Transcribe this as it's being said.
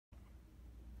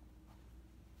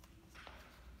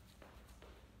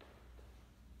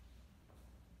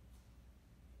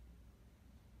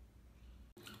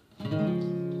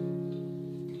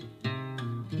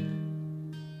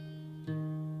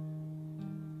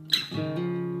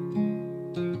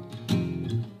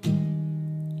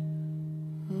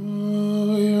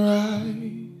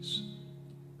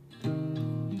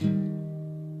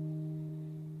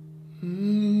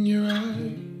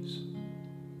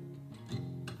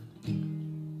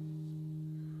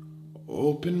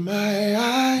Open my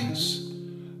eyes,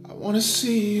 I wanna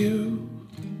see you.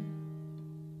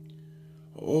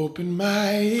 Open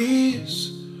my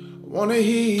ears, I wanna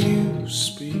hear you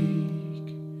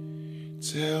speak.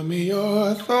 Tell me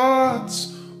your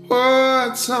thoughts,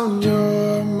 what's on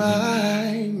your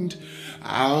mind.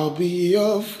 I'll be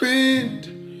your friend,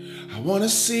 I wanna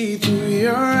see through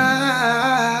your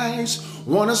eyes.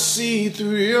 Wanna see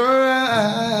through your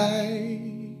eyes.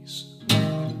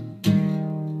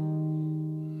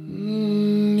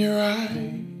 Your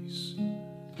eyes.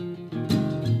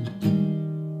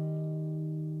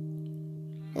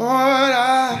 Lord,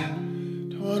 I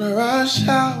don't wanna rush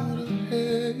out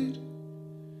ahead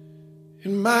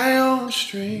in my own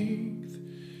strength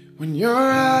when you're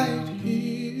right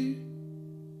here.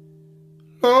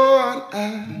 Lord,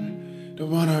 I don't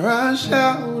wanna rush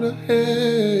out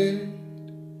ahead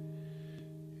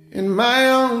in my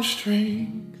own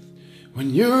strength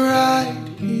when you're right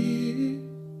here.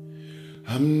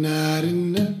 I'm not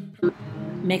enough.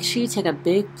 Make sure you take a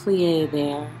big plie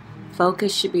there.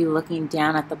 Focus should be looking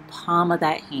down at the palm of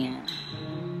that hand.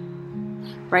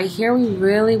 Right here, we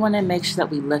really want to make sure that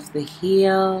we lift the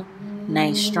heel.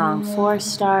 Nice strong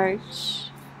forestarch.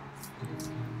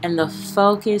 And the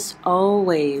focus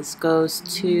always goes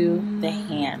to the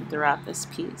hand throughout this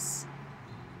piece.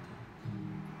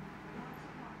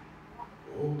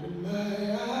 Open my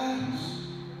eyes,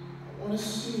 I wanna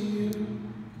see you.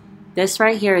 This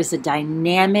right here is a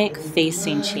dynamic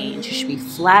facing change. You should be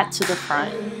flat to the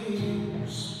front.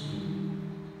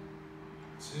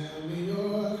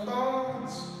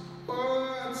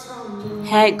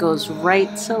 Head goes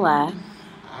right to left.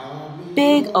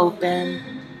 Big open,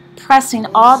 pressing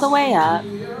all the way up.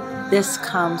 This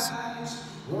comes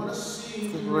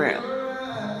through.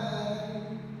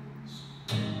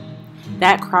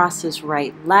 That crosses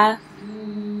right, left.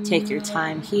 Take your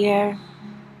time here.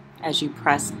 As you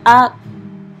press up,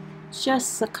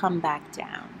 just to come back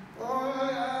down.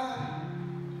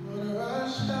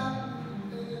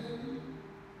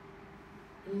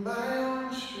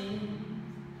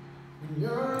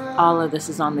 All of this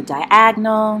is on the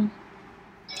diagonal.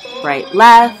 Right,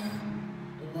 left.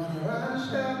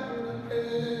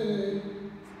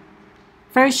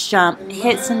 First jump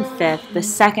hits in fifth. The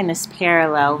second is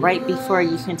parallel right before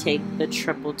you can take the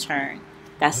triple turn.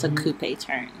 That's a coupe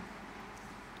turn.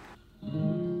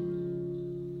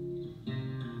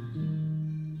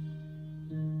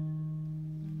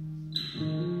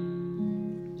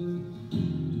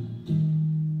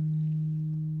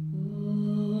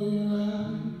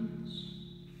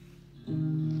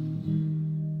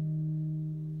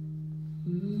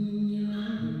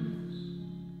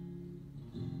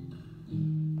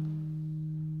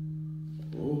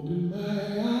 Open my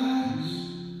eyes,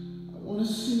 I wanna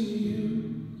see you.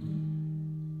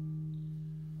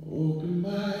 Open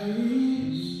my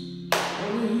ears, I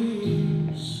wanna hear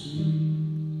you speak.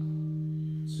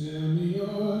 Tell me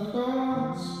your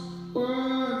thoughts,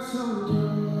 what's on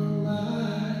your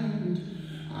mind.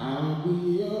 I'll be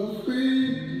your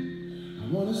friend, I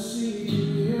wanna see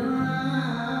through your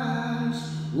eyes.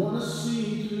 Wanna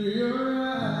see through your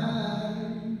eyes.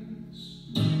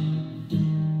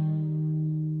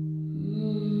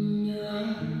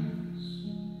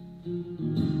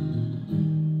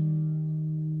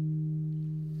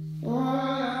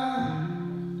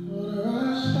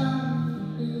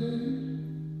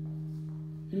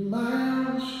 In my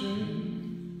own strength,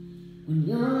 when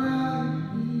you're right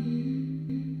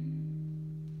here,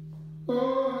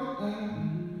 oh, I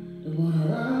don't wanna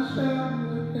rush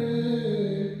out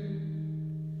ahead.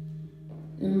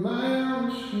 In my own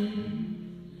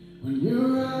strength, when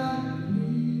you're right here.